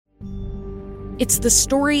It's the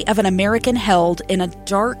story of an American held in a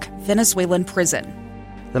dark Venezuelan prison.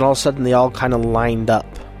 Then all of a sudden they all kind of lined up.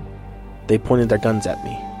 They pointed their guns at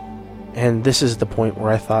me. And this is the point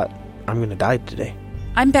where I thought, I'm going to die today.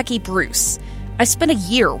 I'm Becky Bruce. I spent a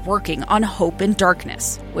year working on Hope in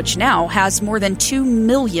Darkness, which now has more than 2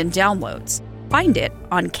 million downloads. Find it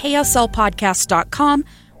on kslpodcast.com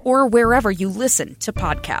or wherever you listen to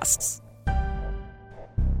podcasts.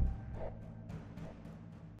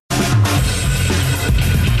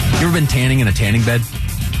 You ever been tanning in a tanning bed?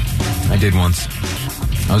 I did once.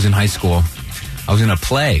 I was in high school. I was in a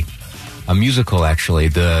play, a musical actually,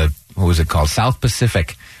 what was it called? South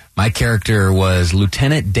Pacific. My character was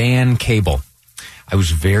Lieutenant Dan Cable. I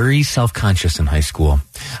was very self-conscious in high school.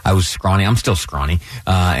 I was scrawny. I'm still scrawny.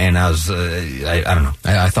 And I was, I don't know.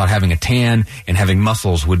 I thought having a tan and having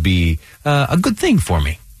muscles would be a good thing for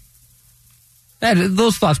me.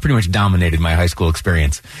 Those thoughts pretty much dominated my high school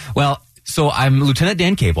experience. Well, so I'm Lieutenant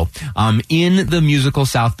Dan Cable. I'm in the musical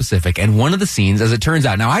South Pacific, and one of the scenes, as it turns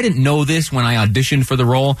out, now I didn't know this when I auditioned for the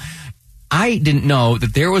role. I didn't know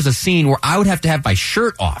that there was a scene where I would have to have my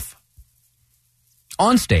shirt off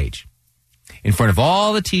on stage in front of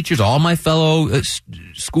all the teachers, all my fellow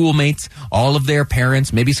schoolmates, all of their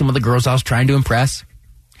parents, maybe some of the girls I was trying to impress.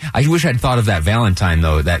 I wish I'd thought of that Valentine,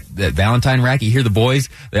 though, that Valentine rack. You hear the boys,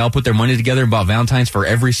 they all put their money together and bought Valentines for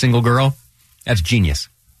every single girl. That's genius.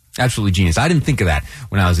 Absolutely genius. I didn't think of that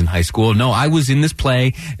when I was in high school. No, I was in this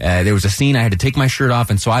play. There was a scene I had to take my shirt off,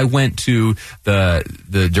 and so I went to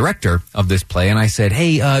the director of this play, and I said,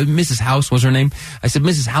 "Hey, Mrs. House was her name." I said,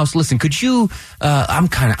 "Mrs. House, listen, could you? I'm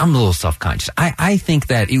a little self-conscious. I think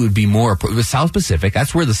that it would be more the South Pacific.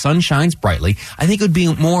 That's where the sun shines brightly. I think it would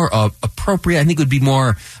be more appropriate. I think it would be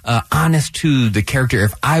more honest to the character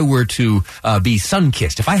if I were to be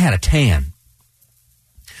sun-kissed. If I had a tan.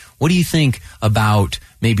 What do you think about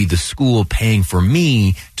maybe the school paying for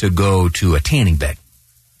me to go to a tanning bed?"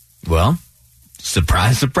 Well,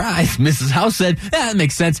 surprise, surprise. Mrs. House said, that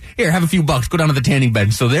makes sense. Here, have a few bucks. Go down to the tanning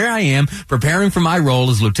bed. So there I am, preparing for my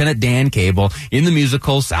role as Lieutenant Dan Cable in the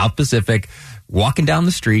musical South Pacific, walking down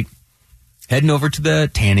the street, heading over to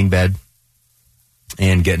the tanning bed,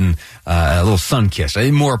 and getting a little sun-kissed. I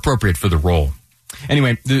think more appropriate for the role.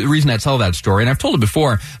 Anyway, the reason I tell that story, and I've told it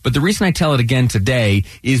before, but the reason I tell it again today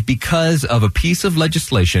is because of a piece of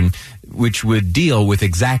legislation which would deal with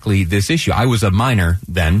exactly this issue. I was a minor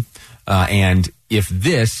then, and if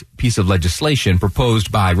this piece of legislation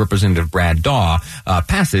proposed by Representative Brad Daw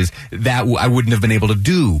passes, that I wouldn't have been able to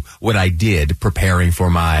do what I did preparing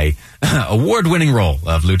for my award-winning role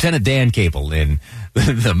of Lieutenant Dan Cable in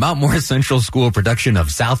the Mount Morris Central School production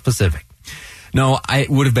of South Pacific. No, it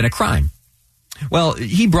would have been a crime. Well,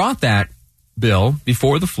 he brought that bill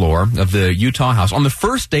before the floor of the Utah House on the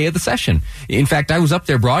first day of the session. In fact, I was up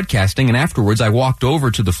there broadcasting, and afterwards I walked over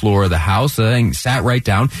to the floor of the House and sat right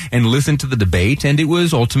down and listened to the debate, and it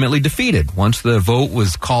was ultimately defeated. Once the vote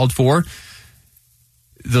was called for,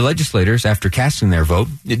 the legislators, after casting their vote,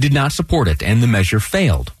 did not support it, and the measure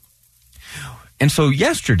failed. And so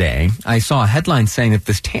yesterday, I saw a headline saying that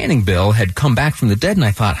this tanning bill had come back from the dead, and I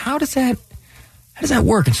thought, how does that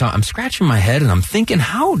work? And so I'm scratching my head and I'm thinking,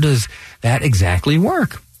 how does that exactly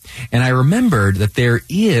work? And I remembered that there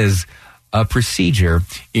is a procedure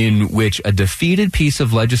in which a defeated piece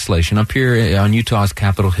of legislation up here on Utah's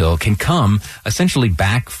Capitol Hill can come essentially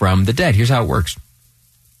back from the dead. Here's how it works.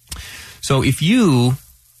 So if you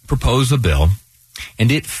propose a bill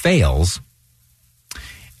and it fails,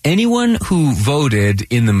 anyone who voted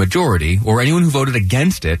in the majority or anyone who voted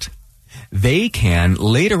against it, they can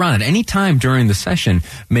later on at any time during the session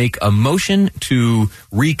make a motion to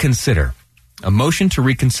reconsider. A motion to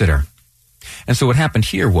reconsider. And so what happened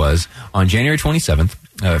here was on January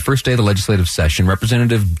 27th, first day of the legislative session,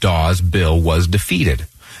 Representative Daw's bill was defeated.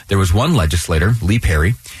 There was one legislator, Lee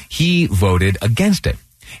Perry, he voted against it.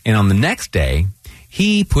 And on the next day,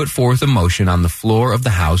 he put forth a motion on the floor of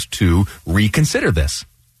the House to reconsider this.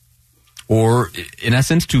 Or, in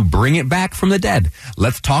essence, to bring it back from the dead.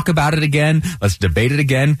 Let's talk about it again, let's debate it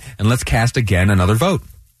again, and let's cast again another vote.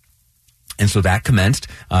 And so that commenced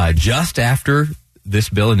just after this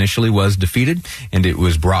bill initially was defeated, and it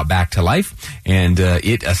was brought back to life, and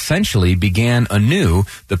it essentially began anew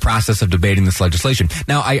the process of debating this legislation.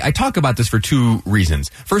 Now, I talk about this for two reasons.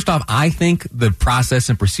 First off, I think the process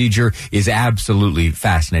and procedure is absolutely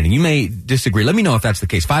fascinating. You may disagree. Let me know if that's the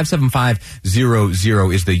case.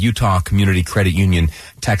 57500 is the Utah Community Credit Union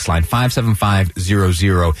text line.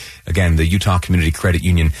 57500, again, the Utah Community Credit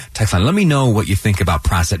Union text line. Let me know what you think about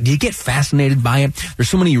process. Do you get fascinated by it? There's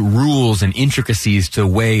so many rules and intricacies to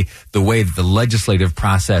the way the legislative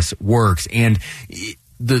process works, and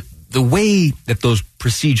the the way that those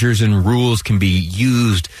procedures and rules can be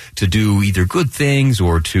used to do either good things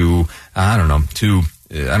or to,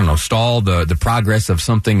 stall the progress of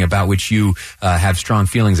something about which you have strong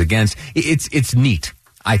feelings against, it's neat,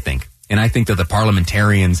 I think. And I think that the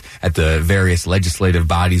parliamentarians at the various legislative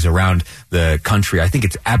bodies around the country, I think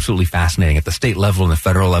it's absolutely fascinating at the state level and the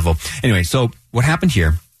federal level. Anyway, so what happened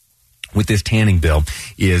here with this tanning bill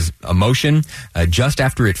is a motion. Just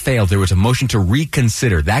after it failed, there was a motion to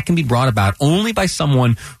reconsider. That can be brought about only by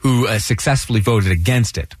someone who successfully voted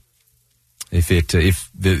against it. If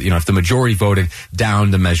the majority voted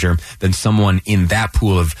down the measure, then someone in that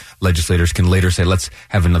pool of legislators can later say, let's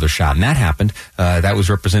have another shot. And that happened. That was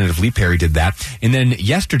Representative Lee Perry did that. And then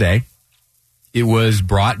yesterday, it was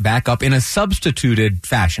brought back up in a substituted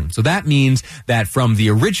fashion. So that means that from the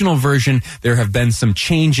original version, there have been some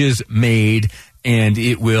changes made, and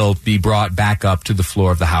it will be brought back up to the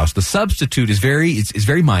floor of the House. The substitute is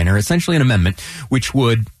very minor, essentially an amendment, which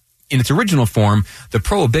would, in its original form, the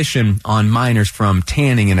prohibition on minors from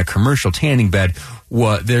tanning in a commercial tanning bed,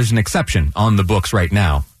 there's an exception on the books right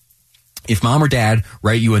now. If mom or dad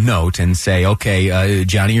write you a note and say, okay,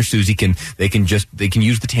 Johnny or Susie can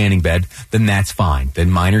use the tanning bed, then that's fine.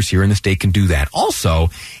 Then minors here in the state can do that. Also,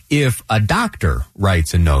 if a doctor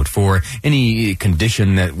writes a note for any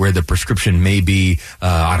condition where the prescription may be,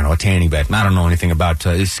 a tanning bed. I don't know anything about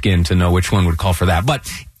skin to know which one would call for that. But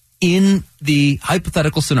in the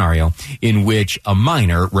hypothetical scenario in which a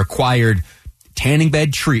minor required tanning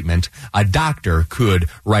bed treatment, a doctor could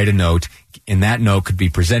write a note, and that note could be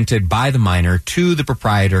presented by the minor to the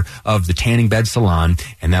proprietor of the tanning bed salon,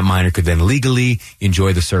 and that minor could then legally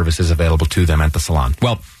enjoy the services available to them at the salon.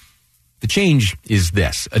 Well, the change is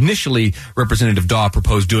this. Initially, Representative Daw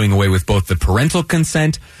proposed doing away with both the parental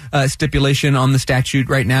consent stipulation on the statute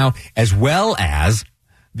right now, as well as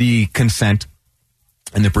the consent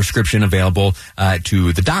and the prescription available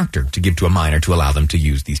to the doctor to give to a minor to allow them to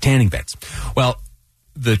use these tanning beds. Well,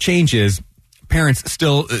 the change is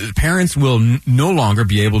parents will no longer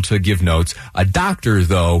be able to give notes. A doctor,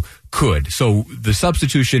 though, could. So the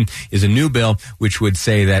substitution is a new bill which would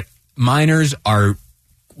say that minors are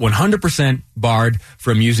 100% barred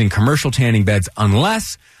from using commercial tanning beds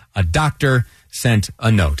unless a doctor sent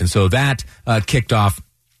a note. And so that kicked off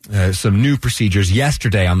some new procedures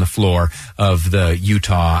yesterday on the floor of the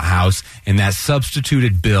Utah House, and that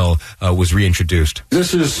substituted bill was reintroduced.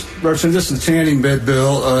 This is the tanning bed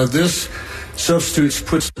bill. This substitutes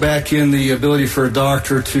puts back in the ability for a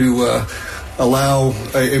doctor to allow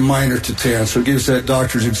a minor to tan, so it gives that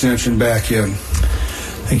doctor's exemption back in.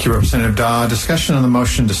 Thank you, Representative Daw. Discussion on the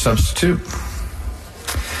motion to substitute.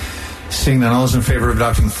 Seeing none, all those in favor of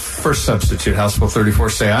adopting the first substitute, House Bill 34,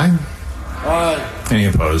 say aye. Aye. Any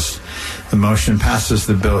opposed? The motion passes.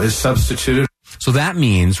 The bill is substituted. So that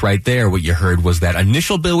means right there what you heard was that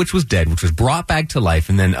initial bill which was dead, which was brought back to life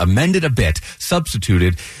and then amended a bit,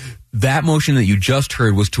 substituted. That motion that you just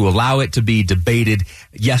heard was to allow it to be debated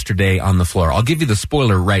yesterday on the floor. I'll give you the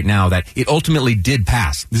spoiler right now that it ultimately did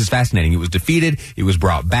pass. This is fascinating. It was defeated, it was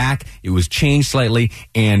brought back, it was changed slightly,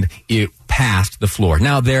 and it passed the floor.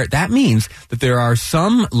 Now, that means that there are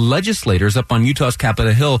some legislators up on Utah's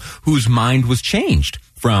Capitol Hill whose mind was changed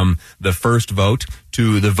from the first vote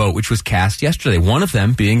to the vote which was cast yesterday, one of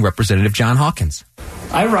them being Representative John Hawkins.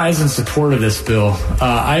 I rise in support of this bill.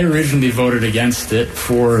 I originally voted against it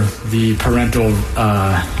for the parental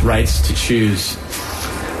rights to choose.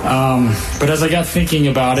 But as I got thinking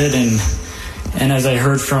about it and as I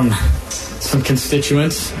heard from some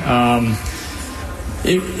constituents,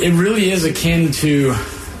 it really is akin to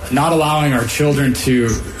not allowing our children to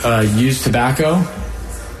use tobacco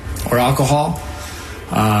or alcohol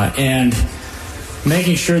and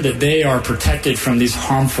making sure that they are protected from these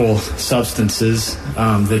harmful substances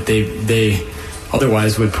that they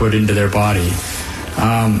otherwise would put into their body.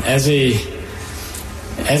 As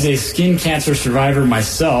a skin cancer survivor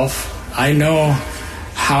myself, I know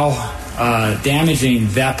how damaging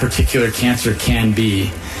that particular cancer can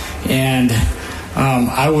be. And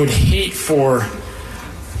I would hate for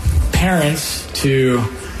parents to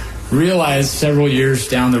realize several years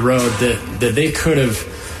down the road that they could have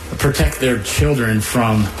protect their children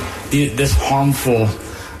from this harmful.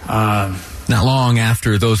 Not long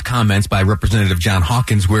after those comments by Representative John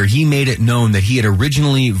Hawkins, where he made it known that he had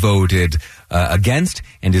originally voted against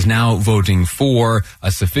and is now voting for,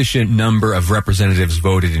 a sufficient number of representatives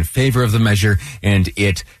voted in favor of the measure, and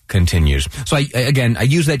it continues. So I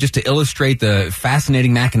use that just to illustrate the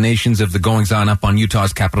fascinating machinations of the goings-on up on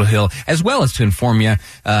Utah's Capitol Hill, as well as to inform you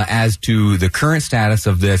as to the current status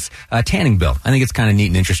of this tanning bill. I think it's kind of neat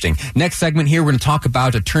and interesting. Next segment here, we're going to talk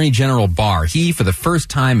about Attorney General Barr. He, for the first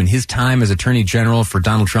time in his time as Attorney General for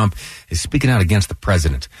Donald Trump, is speaking out against the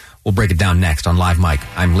president. We'll break it down next on Live Mike.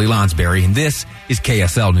 I'm Lee Lonsberry, and this is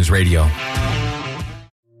KSL News Radio.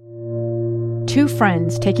 Two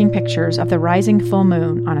friends taking pictures of the rising full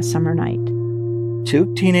moon on a summer night.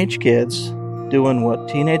 Two teenage kids doing what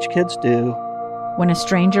teenage kids do. When a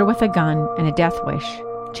stranger with a gun and a death wish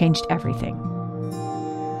changed everything.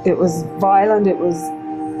 It was violent, it was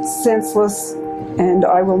senseless, and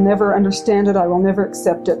I will never understand it, I will never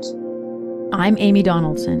accept it. I'm Amy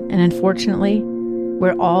Donaldson, and unfortunately,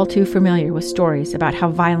 we're all too familiar with stories about how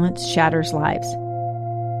violence shatters lives.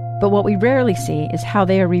 But what we rarely see is how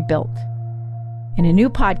they are rebuilt. In a new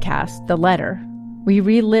podcast, The Letter, we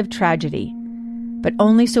relive tragedy, but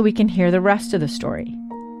only so we can hear the rest of the story.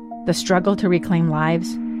 The struggle to reclaim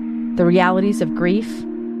lives, the realities of grief,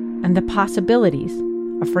 and the possibilities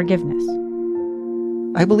of forgiveness.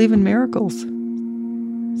 I believe in miracles.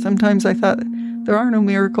 Sometimes I thought, there are no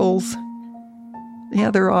miracles.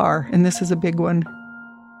 Yeah, there are, and this is a big one.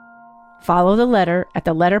 Follow The Letter at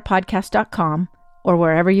theletterpodcast.com or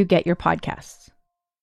wherever you get your podcasts.